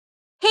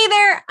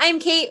I'm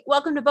Kate.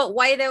 Welcome to But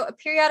Why Though, a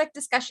periodic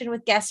discussion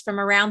with guests from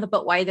around the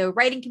But Why Though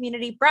writing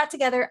community brought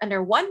together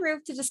under one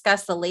roof to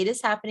discuss the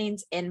latest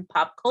happenings in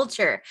pop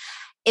culture.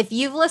 If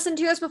you've listened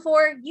to us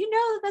before, you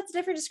know that that's a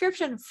different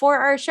description for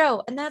our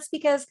show. And that's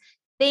because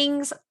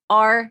things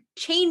are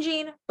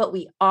changing, but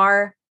we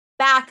are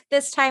back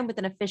this time with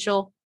an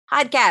official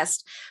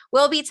podcast.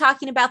 We'll be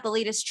talking about the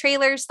latest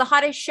trailers, the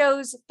hottest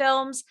shows,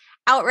 films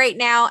out right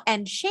now,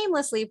 and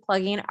shamelessly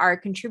plugging our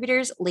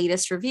contributors'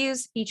 latest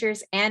reviews,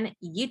 features, and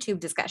YouTube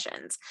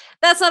discussions.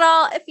 That's not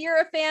all. If you're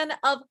a fan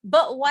of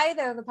But Why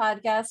Though, the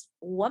podcast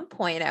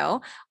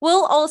 1.0,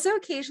 we'll also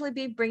occasionally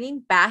be bringing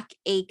back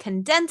a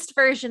condensed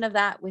version of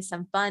that with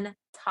some fun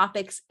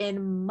topics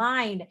in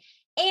mind.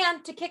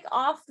 And to kick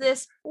off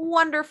this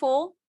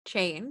wonderful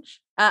change,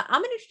 I'm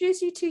going to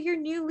introduce you to your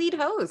new lead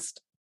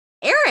host,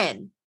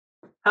 Aaron.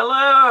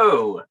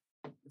 Hello.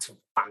 It's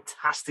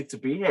fantastic to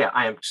be here.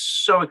 I am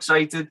so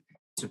excited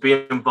to be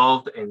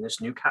involved in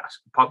this new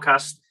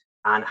podcast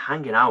and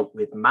hanging out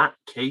with Matt,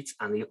 Kate,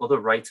 and the other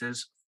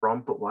writers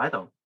from But Why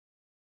Though.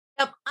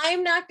 Yep,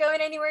 I'm not going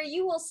anywhere.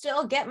 You will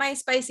still get my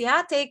spicy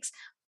hot takes,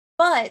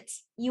 but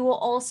you will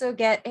also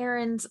get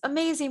Aaron's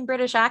amazing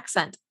British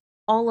accent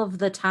all of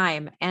the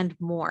time and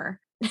more.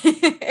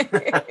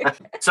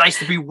 It's nice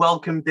to be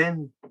welcomed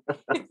in.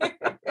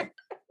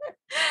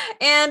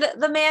 And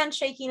the man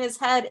shaking his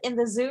head in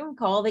the Zoom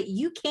call that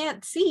you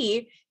can't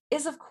see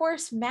is, of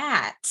course,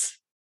 Matt.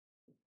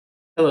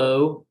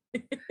 Hello.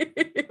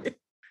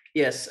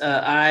 Yes,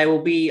 I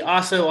will be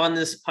also on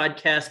this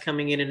podcast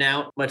coming in and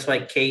out, much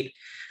like Kate.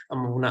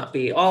 Will not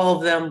be all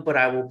of them, but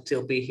I will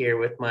still be here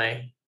with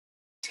my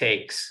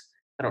takes.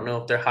 I don't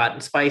know if they're hot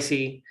and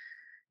spicy.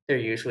 They're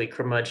usually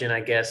curmudgeon, I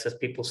guess, as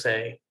people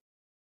say.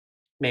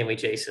 Mainly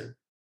Jason.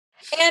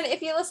 And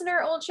if you listen to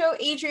our old show,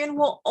 Adrian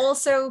will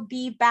also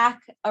be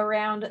back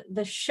around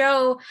the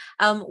show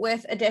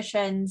with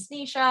additions,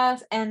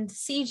 Nisha and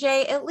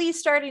CJ, at least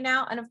starting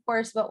out. And of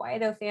course, But Why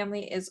Though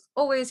family is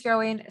always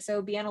growing.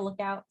 So be on a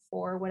lookout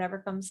for whatever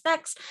comes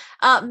next.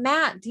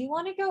 Matt, do you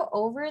want to go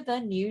over the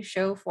new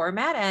show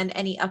format and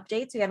any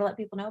updates you got to let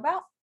people know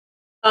about?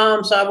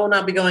 So I will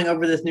not be going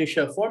over this new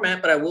show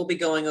format, but I will be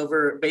going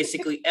over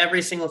basically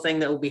every single thing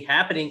that will be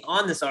happening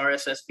on this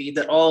RSS feed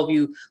that all of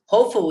you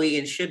hopefully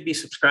and should be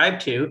subscribed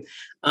to.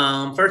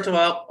 First of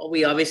all,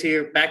 we obviously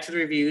are back to the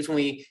reviews. When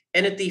we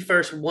ended the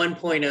first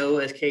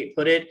 1.0, as Kate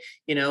put it,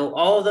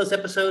 all of those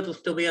episodes will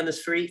still be on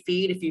this free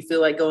feed if you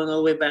feel like going all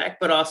the way back,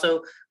 but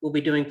also we'll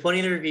be doing plenty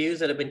of the reviews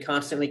that have been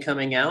constantly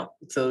coming out.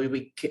 So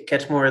we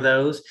catch more of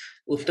those.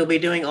 We'll still be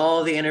doing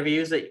all the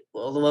interviews,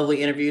 all the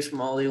lovely interviews from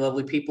all the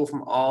lovely people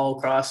from all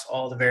across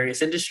all the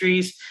various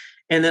industries.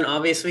 And then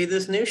obviously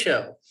this new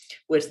show,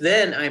 which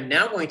then I'm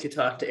now going to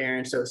talk to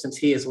Aaron. So since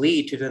he is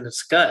lead, to then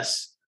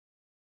discuss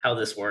how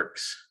this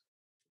works.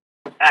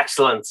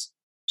 Excellent.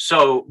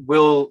 So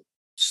we'll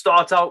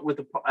start out with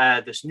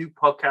this new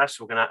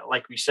podcast. We're going to,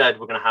 like we said,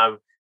 we're going to have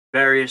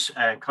various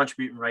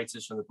contributing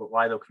writers from the But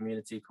Why Though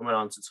community coming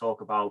on to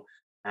talk about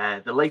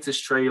the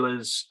latest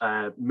trailers,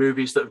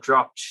 movies that have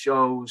dropped,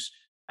 shows,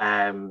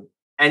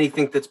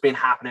 anything that's been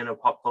happening in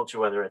pop culture,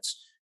 whether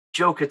it's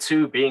Joker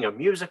 2 being a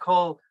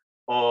musical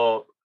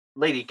or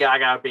Lady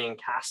Gaga being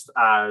cast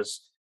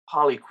as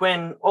Harley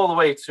Quinn, all the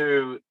way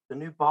to the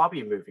new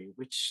Barbie movie,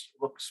 which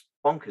looks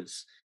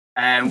bonkers.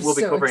 We'll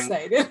be covering.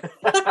 Excited.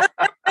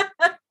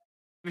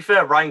 To be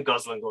fair, Ryan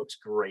Gosling looks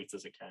great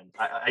as a Ken.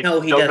 I No,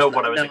 don't he know does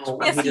what not. I was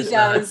No, expecting. Yes, he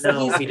does does. not. No,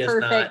 He's he does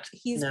perfect. not.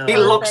 He's No. He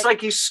perfect. looks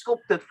like he's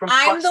sculpted from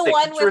I'm plastic. the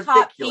one It's with hot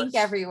ridiculous. pink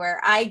everywhere.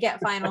 I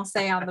get final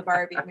say on the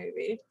Barbie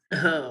movie.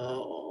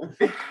 Oh.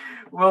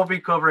 We'll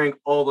be covering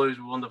all those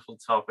wonderful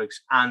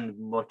topics and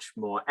much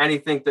more.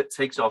 Anything that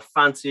takes our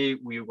fancy,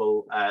 we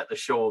will. The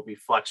show will be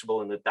flexible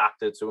and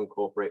adapted to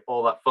incorporate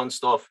all that fun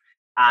stuff.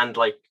 And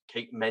like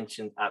Kate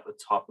mentioned at the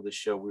top of the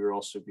show, we will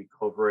also be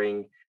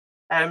covering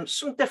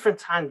some different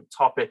kind of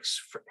topics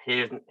for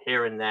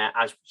here and there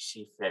as we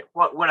see fit.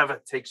 Whatever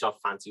takes our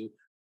fancy.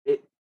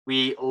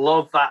 We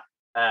love that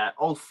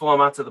old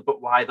format of the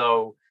But Why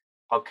Though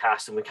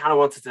podcast, and we kind of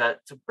wanted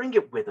to bring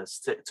it with us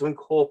to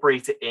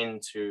incorporate it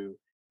into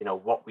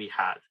what we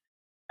had.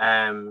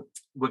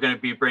 We're going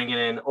to be bringing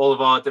in all of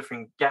our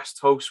different guest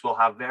hosts. We'll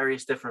have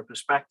various different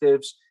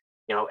perspectives.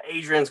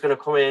 Adrian's going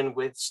to come in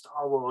with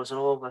Star Wars and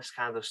all this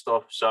kind of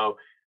stuff. So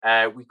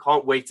we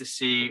can't wait to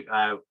see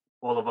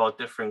all of our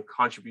different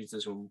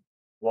contributors and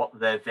what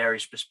their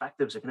various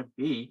perspectives are going to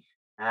be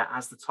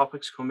as the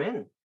topics come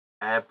in.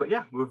 But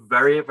yeah, we're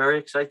very, very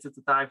excited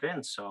to dive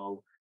in.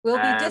 So We'll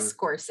be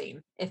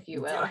discoursing, if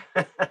you will.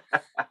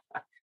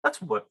 That's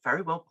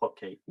very well put,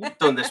 Kate. You've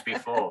done this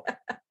before.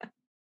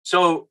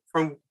 So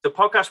from the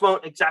podcast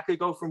won't exactly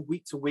go from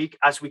week to week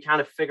as we kind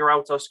of figure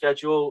out our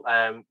schedule.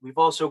 We've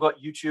also got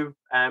YouTube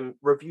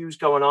reviews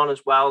going on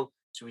as well.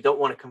 So we don't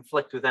want to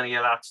conflict with any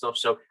of that stuff.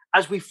 So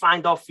as we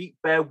find our feet,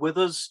 bear with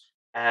us.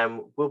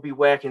 We'll be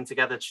working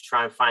together to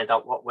try and find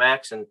out what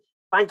works and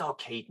find our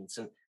cadence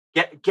and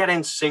get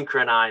in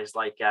synchronized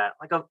like a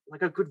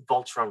good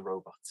Voltron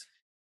robot.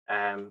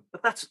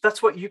 But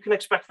that's what you can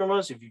expect from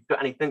us. If you've got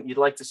anything you'd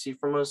like to see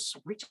from us,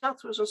 reach out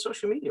to us on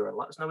social media or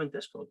let us know in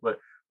Discord. But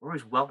we're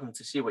always welcome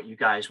to see what you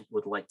guys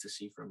would like to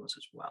see from us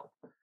as well.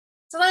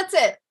 So that's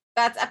it.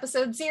 That's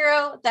episode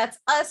 0. That's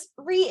us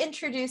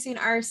reintroducing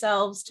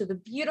ourselves to the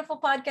beautiful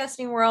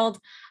podcasting world.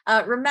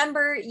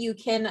 Remember, you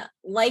can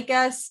like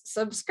us,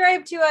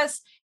 subscribe to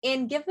us,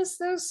 and give us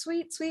those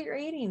sweet, sweet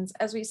ratings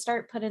as we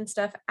start putting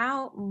stuff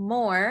out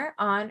more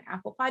on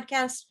Apple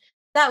Podcasts.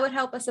 That would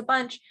help us a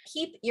bunch.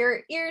 Keep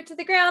your ear to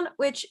the ground,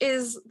 which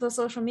is the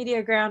social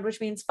media ground,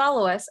 which means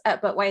follow us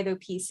at But Why Though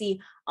PC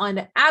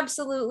on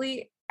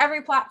absolutely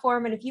every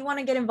platform. And if you want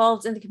to get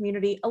involved in the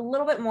community a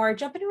little bit more,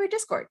 jump into our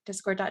Discord,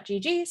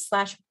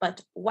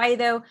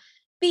 discord.gg/butwhythough,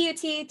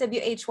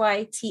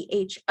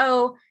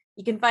 BUTWHYTHO.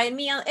 You can find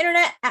me on the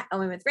internet at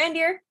Owen with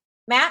Randier.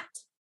 Matt?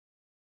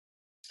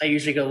 I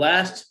usually go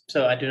last,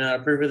 so I do not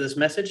approve of this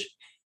message.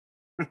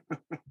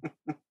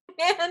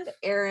 And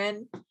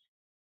Aaron.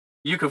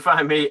 You can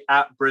find me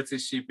at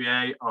British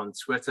CPA on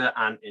Twitter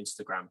and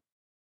Instagram.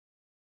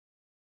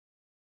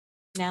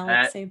 Now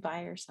let's say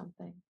bye or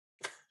something.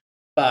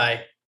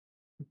 Bye.